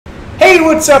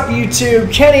What's up,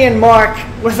 YouTube? Kenny and Mark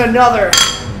with another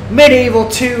Medieval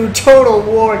 2 Total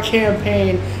War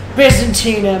campaign,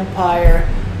 Byzantine Empire,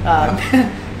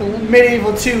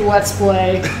 Medieval 2 Let's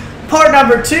Play, part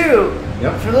number 2.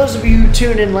 Yep. For those of you who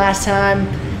tuned in last time,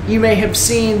 you may have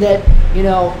seen that, you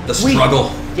know... The struggle.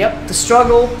 The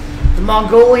struggle. The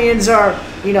Mongolians are,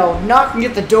 you know, knocking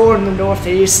at the door in the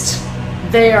northeast.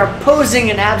 They are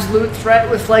posing an absolute threat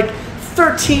with, like,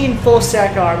 13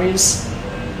 full-stack armies.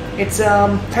 It's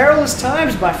perilous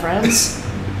times, my friends.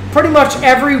 Pretty much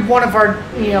every one of our,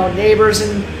 you know, neighbors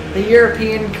in the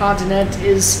European continent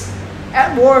is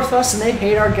at war with us, and they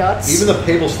hate our guts. Even the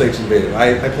Papal States invaded.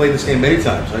 I played this game many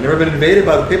times. I've never been invaded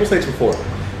by the Papal States before.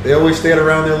 They always stayed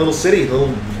around their little city,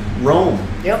 little Rome.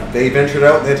 Yep. They ventured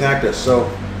out and they attacked us. So,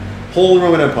 Holy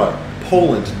Roman Empire,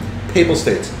 Poland, Papal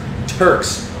States,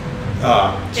 Turks,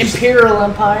 Imperial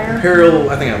Empire. Imperial.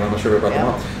 I think I'm not sure about them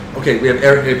all. Okay, we have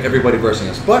everybody versing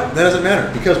us, but that doesn't matter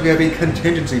because we have a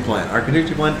contingency plan. Our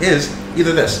contingency plan is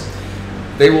either this: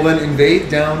 they will then invade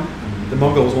down, the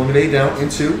Mongols will invade down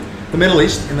into the Middle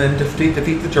East and then defeat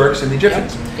the Turks and the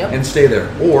Egyptians and stay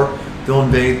there, or they'll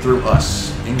invade through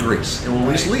us in Greece and we'll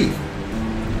at least leave.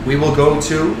 We will go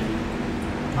to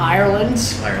Ireland,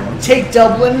 take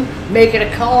Dublin, make it a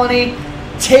colony,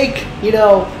 take, you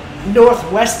know,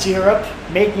 Northwest Europe,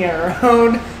 making it our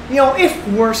own. You know, if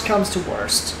worst comes to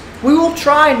worst. We will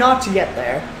try not to get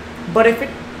there, but if it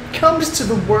comes to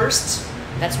the worst,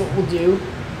 that's what we'll do.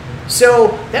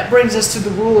 So that brings us to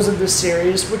the rules of this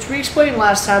series, which we explained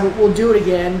last time, but we'll do it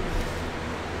again.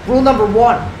 Rule number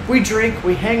 1, we drink,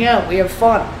 we hang out, we have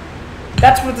fun.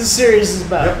 That's what this series is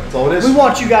about. Yep, that's all it is. We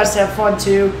want you guys to have fun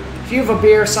too. If you have a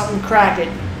beer or something, crack it,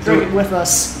 drink it with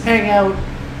us, hang out.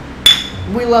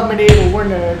 We love medieval, we're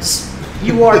nerds.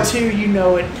 You are too, you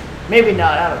know it. Maybe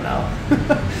not, I don't know. It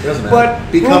doesn't matter. But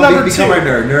become rule number a 2.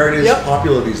 nerd. Nerd is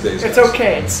popular these days. It's guys.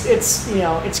 okay. It's you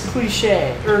know, it's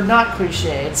cliche or not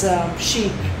cliche. It's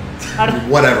chic.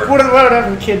 Whatever.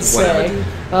 Whatever the kids say.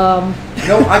 No,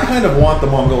 I kind of want the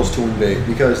Mongols to invade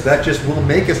because that just will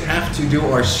make us have to do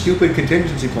our stupid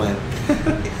contingency plan.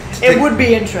 It would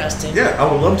be interesting. Yeah, I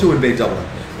would love to invade Dublin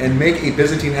and make a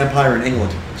Byzantine Empire in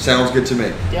England. Sounds good to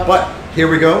me. Yep. But here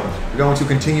we go. We're going to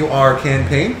continue our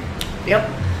campaign. Yep.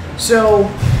 So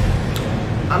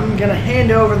I'm gonna hand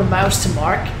over the mouse to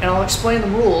Mark, and I'll explain the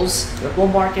rules while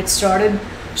Mark gets started.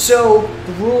 So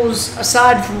the rules,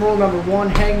 aside from rule number 1,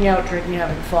 hanging out, drinking,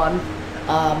 having fun,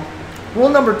 rule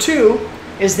number 2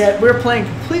 is that we're playing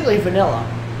completely vanilla.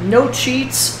 No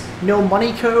cheats, no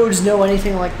money codes, no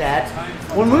anything like that.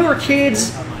 When we were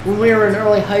kids, when we were in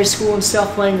early high school and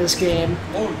stuff playing this game,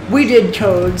 we did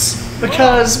codes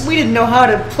because we didn't know how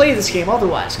to play this game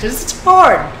otherwise, because it's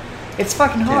hard. It's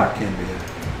fucking hard. Can be.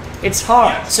 It's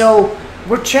hard. So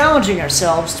we're challenging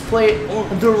ourselves to play it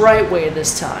the right way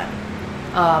this time.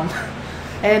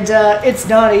 It's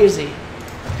not easy.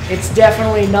 It's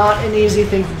definitely not an easy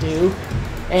thing to do.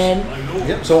 And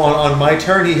so on my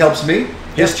turn, he helps me.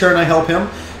 His turn, I help him.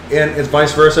 And it's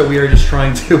vice versa. We are just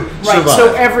trying to survive.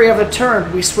 So every other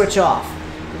turn, we switch off.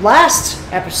 Last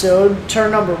episode,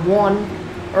 turn number 1,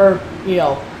 or, you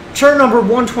know, turn number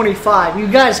 125. You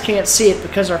guys can't see it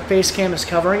because our face cam is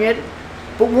covering it.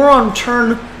 But we're on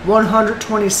turn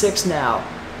 126 now.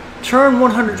 Turn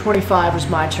 125 was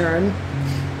my turn.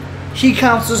 He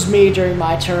counsels me during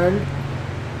my turn.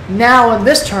 Now in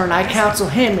this turn, I counsel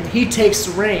him and he takes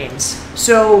the reins.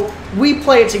 So we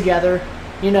play it together,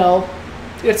 you know.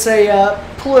 It's a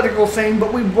political thing,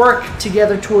 but we work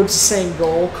together towards the same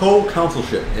goal.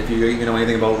 Co-counselship, if you know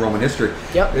anything about Roman history.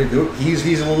 Yep.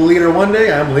 He's a leader one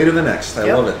day, I'm leader the next.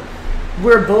 I love it.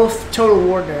 We're both Total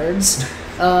War nerds.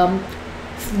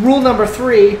 Rule number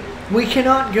 3, we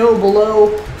cannot go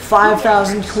below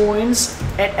 5,000 coins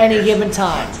at any given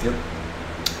time. Yep.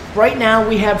 Right now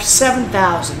we have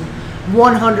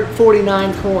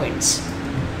 7,149 coins.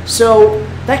 So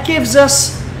that gives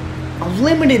us a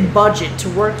limited budget to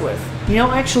work with. You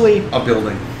know, actually, A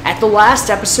building. at the last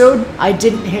episode, I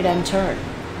didn't hit end turn.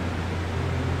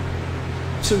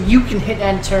 So you can hit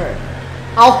end turn.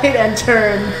 I'll hit end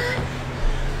turn.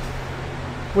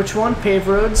 Which one? Paved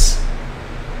roads?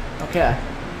 Okay.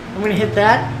 I'm going to hit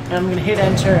that, and I'm going to hit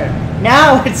end turn.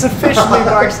 Now it's officially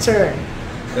Mark's turn.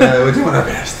 We're doing our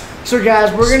best. So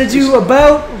guys, we're going to do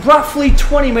about roughly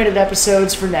 20-minute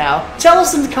episodes for now. Tell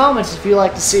us in the comments if you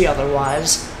like to see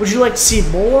otherwise. Would you like to see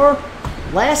more?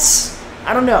 Less?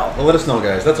 I don't know. Well, let us know,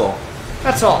 guys. That's all.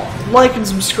 That's all. Like and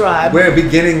subscribe. We're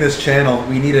beginning this channel.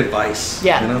 We need advice.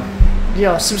 Yeah. You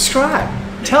know? Subscribe.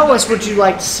 Tell us what you'd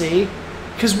like to see,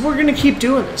 because we're going to keep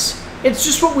doing this. It's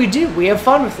just what we do. We have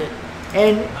fun with it.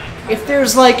 And if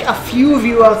there's like a few of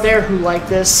you out there who like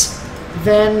this,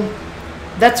 then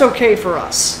that's okay for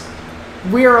us.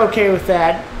 We're okay with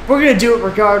that. We're going to do it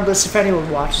regardless if anyone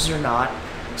watches or not.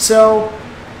 So,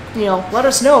 let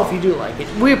us know if you do like it.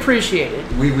 We appreciate it.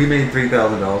 We made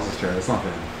 $3,000 this turn. That's not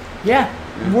bad. Yeah.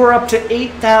 We're up to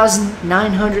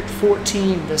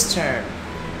 8,914 this turn.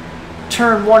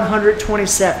 Turn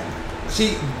 127.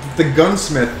 See, the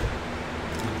gunsmith...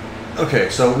 Okay,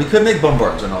 so we could make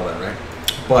bombards and all that, right?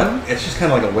 But it's just kind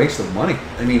of like a waste of money.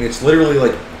 I mean, it's literally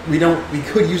like we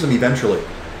could use them eventually.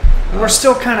 We're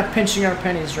still kind of pinching our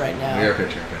pennies right now. We are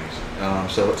pinching our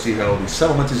pennies. So let's see how the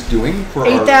settlement is doing for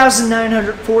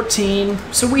 8,914.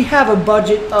 So we have a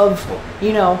budget of,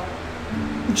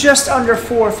 just under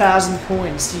 4,000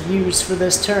 points to use for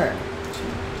this turn.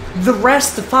 The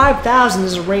rest, the 5,000,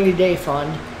 is a rainy day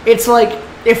fund. It's like,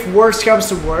 if worst comes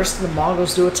to worst and the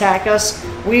Mongols do attack us,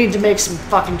 we need to make some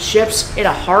fucking ships in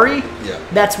a hurry. Yeah.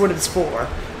 That's what it's for.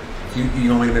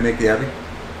 You want me to make the Abbey?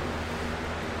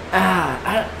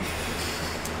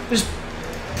 There's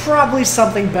probably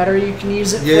something better you can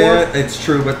use it for. Yeah, it's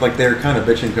true, but like they're kind of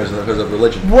bitching because of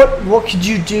religion. What could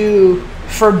you do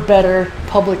for better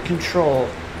public control?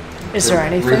 Is there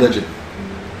anything? Religion.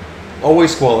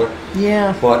 Always squalor.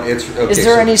 Yeah. But it's okay. Is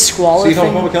there any squalor? See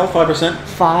how public health 5%?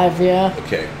 5, yeah.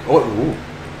 Okay. Oh, ooh.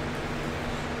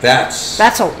 That's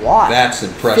a lot. That's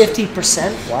impressive.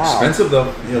 50%. Wow. Expensive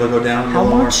though. They'll go down. How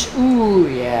much? Ooh,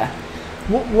 yeah.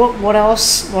 What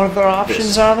else? What other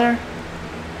options are there?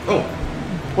 Oh.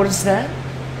 What is that?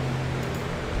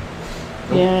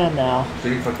 Nope. Yeah, no.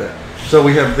 See, fuck that. So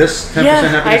we have this 10%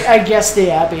 happiness. I guess the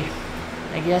Abbey.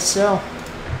 I guess so.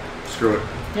 Screw it.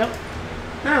 Yep.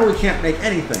 No, we can't make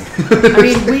anything. I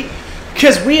mean,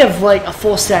 because we have like a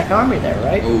full stack army there,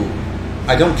 right? Ooh,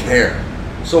 I don't care.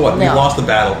 So what? We No. lost the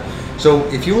battle. So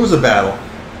if you lose a battle,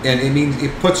 and it means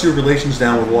it puts your relations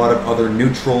down with a lot of other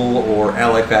neutral or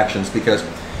allied factions because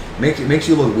it makes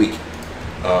you look weak.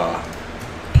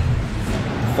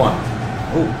 Fun.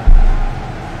 Ooh.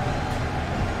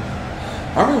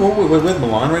 Aren't we with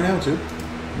Milan right now too?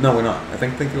 No, we're not. I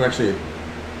think we're actually a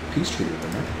peace treaty with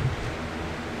them, right?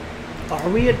 Are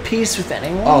we at peace with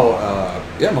anyone? Oh,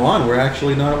 yeah, Milan. We're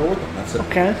actually not at war with them. That's it.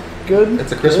 Okay, good.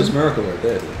 It's a Christmas miracle right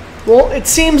there. Well, it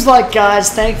seems like, guys,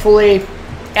 thankfully,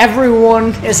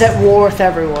 everyone is at war with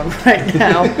everyone right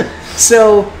now.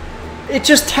 So it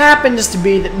just happens to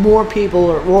be that more people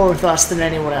are at war with us than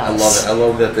anyone else. I love it. I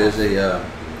love that there's a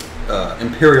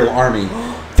imperial army.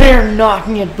 They're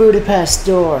knocking at Budapest's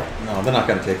door. No, they're not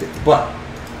going to take it. But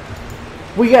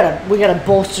we gotta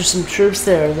bolster some troops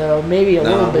there, though. Maybe a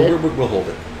little bit. We'll hold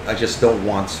it. I just don't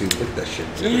want to look at that shit.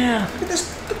 Yeah. Look at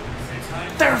this.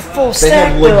 They're full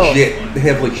stack, They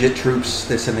have legit troops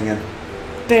they're sending in.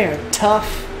 They're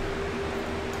tough.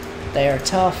 They are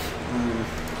tough.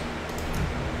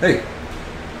 Hey.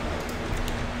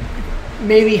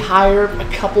 Maybe hire a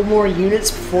couple more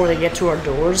units before they get to our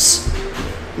doors.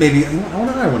 Maybe. I want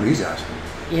to hire one of these guys.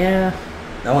 Yeah.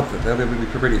 That would be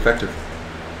pretty effective.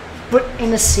 But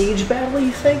in a siege battle,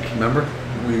 you think? Remember?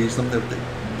 We used them.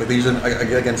 They used them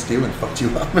against you and fucked you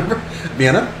up. Remember?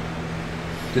 Vienna?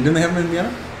 Didn't they have them in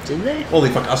Vienna? Did they? Well, they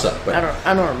fucked us up. But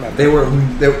I don't remember.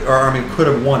 Our army could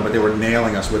have won, but they were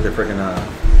nailing us with their freaking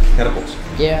catapults.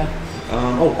 Yeah.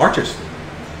 Archers.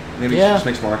 Maybe just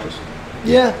make some archers.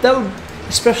 Yeah, that would,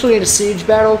 especially in a siege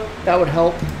battle, that would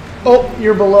help. Oh,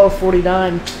 you're below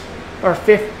 49 or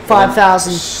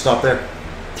 5,000. Stop there.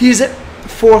 He's at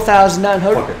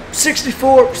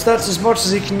 4,964. So that's as much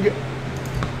as he can get.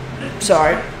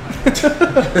 Sorry.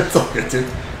 That's all good, dude.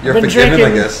 You're been forgiven, drinking,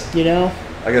 I guess. You know.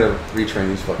 I gotta retrain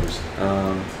these fuckers.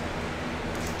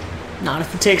 Not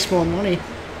if it takes more money.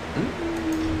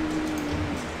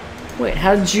 Wait,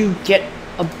 how did you get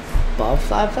above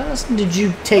 5,000? Did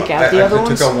you take out the other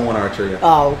ones? I took out one archer, yeah.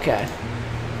 Oh, okay.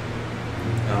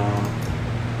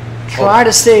 Try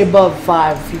to stay above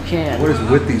 5 if you can. What is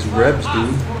with these rebs,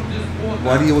 dude?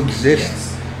 Why do you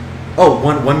exist? Oh,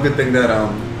 one good thing that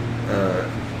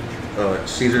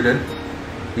Caesar did.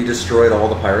 He destroyed all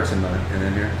the pirates in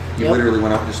here. He literally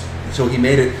went out so he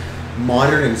made it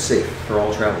modern and safe for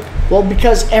all travel. Well,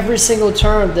 because every single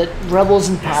turn that rebels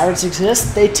and pirates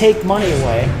exist, they take money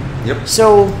away. Yep.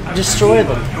 So destroy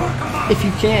them if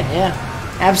you can. Yeah,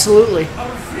 absolutely.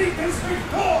 Our fleet is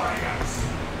victorious.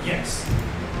 Yes.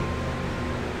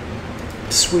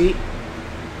 Sweet.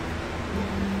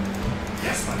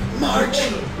 Yes, my March.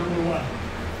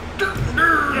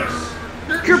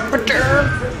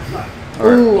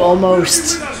 Ooh,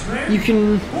 almost. You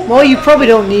can. Well, you probably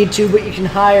don't need to, but you can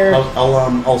hire.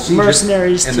 I'll siege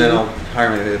mercenaries and too. then I'll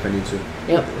hire them if I need to.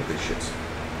 Yep. Look at these shits.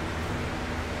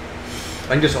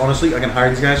 I can just honestly, I can hire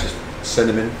these guys, just send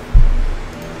them in.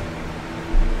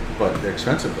 but they're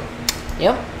expensive though.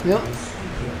 Yep.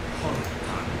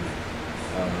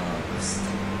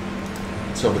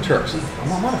 So the Turks,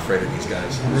 I'm not afraid of these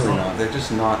guys. I'm really not. They're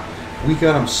just not. We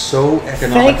got them so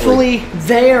economically. Thankfully,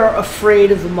 they are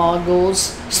afraid of the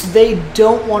Mongols, so they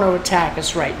don't want to attack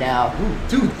us right now. Ooh,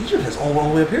 dude, Egypt has all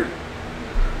the way up here.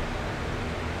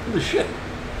 Holy shit.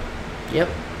 Yep.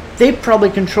 They probably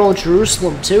control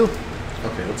Jerusalem, too.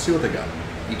 Okay, let's see what they got.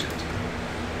 Egypt.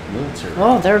 Military.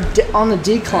 Oh, they're on the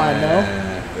decline, though.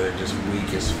 They're just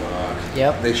weak as fuck.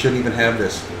 Yep. They shouldn't even have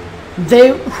this.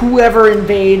 Whoever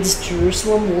invades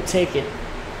Jerusalem will take it.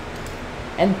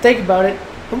 And think about it.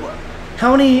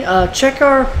 How many, check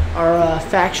our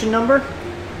faction number.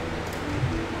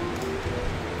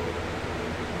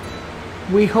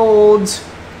 We hold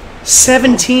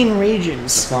 17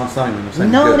 regions. That's not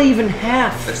even, Not good. even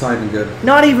half. That's not even good.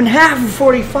 Not even half of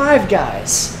 45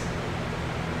 guys.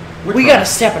 We gotta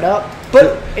step it up.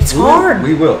 But it's hard.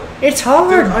 We will. It's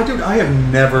hard. Dude, I have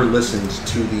never listened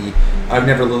to I've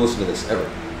never listened to this, ever.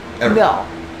 Ever. No. I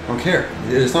don't care.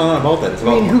 It's not about that. It's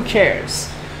about... who cares?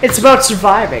 It's about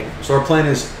surviving. So our plan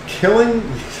is killing...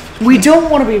 We don't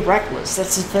want to be reckless.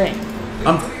 That's the thing.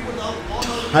 I'm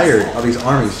tired of these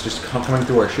armies just coming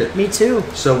through our shit. Me too.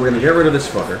 So we're going to get rid of this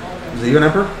fucker. Is he an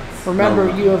emperor? Remember,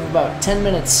 you have about 10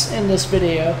 minutes in this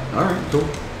video. Alright, cool.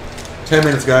 10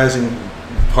 minutes, guys, in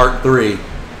part 3,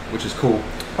 which is cool.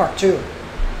 Part 2.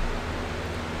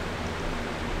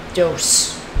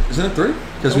 Dose. Isn't it 3?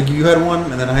 Because you had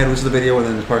 1, and then I had the video, and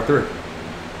then it's part 3.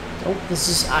 Oh,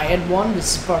 I had 1,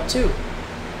 this is part 2.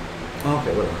 Oh,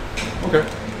 okay, whatever. Okay.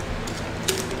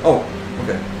 Oh,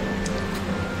 okay.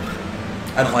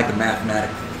 I don't like the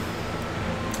mathematic.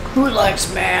 Who likes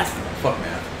math? Fuck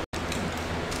math.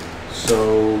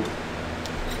 So...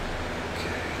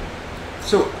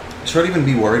 So, should I even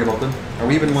be worried about them? Are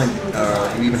we even, like,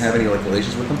 do we even have any, like,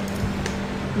 relations with them?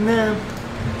 Nah.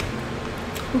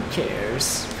 Who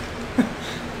cares?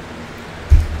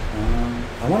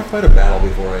 I want to fight a battle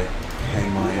before I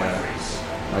hang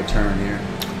my turn here.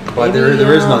 But maybe,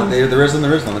 there is none. There is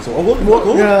none. So, look.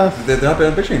 They're not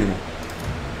bitching anymore.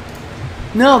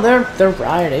 No, they're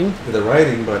rioting. They're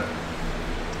rioting, but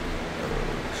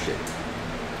shit.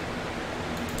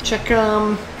 Check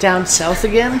down south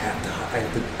again.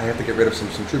 I have to get rid of some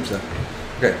troops then.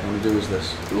 Okay, what I'm gonna do is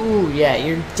this. Ooh, yeah,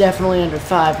 you're definitely under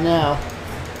 5 now.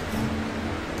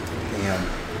 Damn.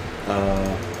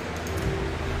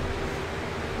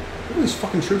 Look at these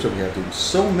fucking troops that we have, dude.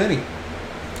 So many.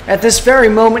 At this very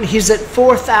moment, he's at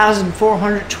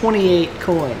 4,428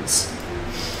 coins.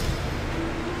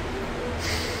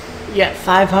 You got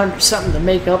 500 something to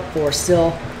make up for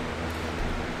still.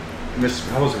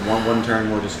 How was it? One turn?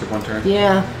 We'll just skip one turn?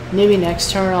 Yeah, maybe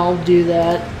next turn I'll do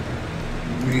that.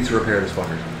 We need to repair this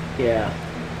fucker. Yeah.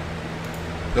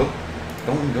 Nope.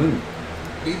 Don't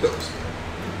need those.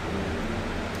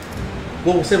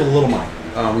 Well, we'll save a little money.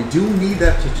 We do need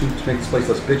that to make this place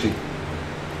less bitchy.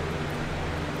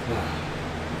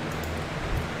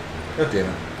 God damn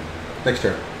it. Next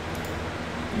turn.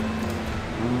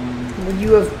 Well,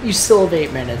 you still have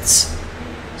 8 minutes.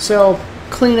 So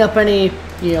clean up any,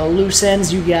 loose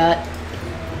ends you got.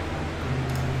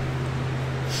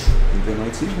 They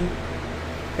might see me.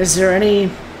 Is there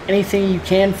anything you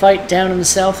can fight down in the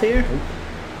south here?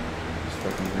 This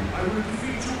fucking thing. I will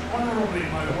defeat you honorably,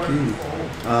 my worthy foe.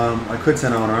 I could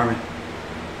send out an army.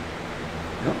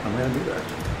 Nope, I'm gonna do that.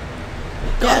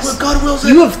 Yes. God wills it.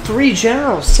 You have 3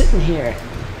 generals sitting here.